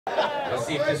Let's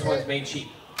see if this one's made cheap.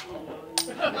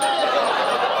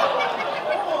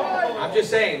 I'm just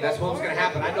saying, that's what's going to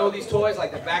happen. I know these toys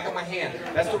like the back of my hand.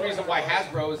 That's the reason why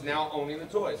Hasbro is now owning the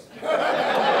toys.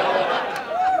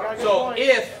 So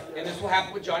if, and this will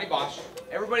happen with Johnny Bosch,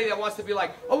 everybody that wants to be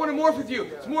like, I want to morph with you,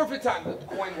 it's Morphin time, the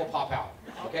coin will pop out.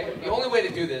 Okay? The only way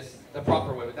to do this, the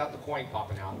proper way, without the coin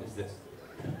popping out, is this.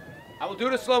 I will do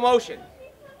it in slow motion,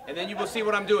 and then you will see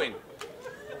what I'm doing.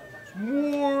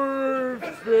 Morphin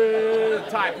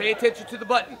time. Pay attention to the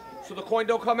button so the coin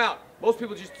don't come out. Most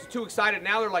people just too excited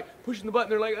now. They're like pushing the button.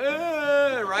 They're like,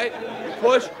 right? You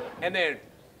push and then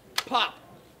pop.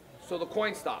 So the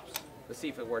coin stops. Let's see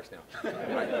if it works now.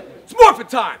 Right. It's Morphin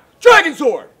time. Dragon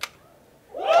Sword.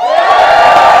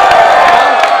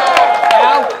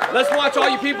 Now, let's watch all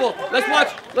you people. Let's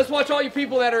watch all you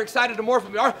people that are excited to morph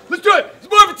with me. All right, let's do it. It's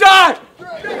Morphin time.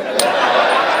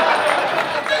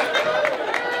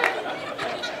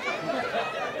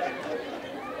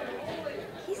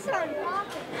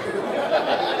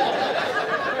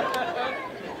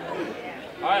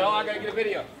 All right, I gotta get a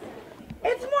video.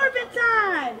 It's Morphin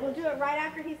time! We'll do it right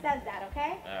after he says that,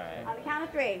 okay? All right. On the count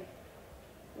of 3.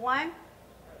 1,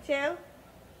 2.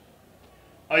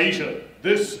 Aisha,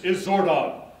 this is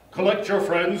Zordon. Collect your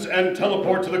friends and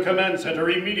teleport to the command center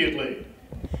immediately.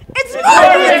 It's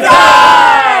Morphin time!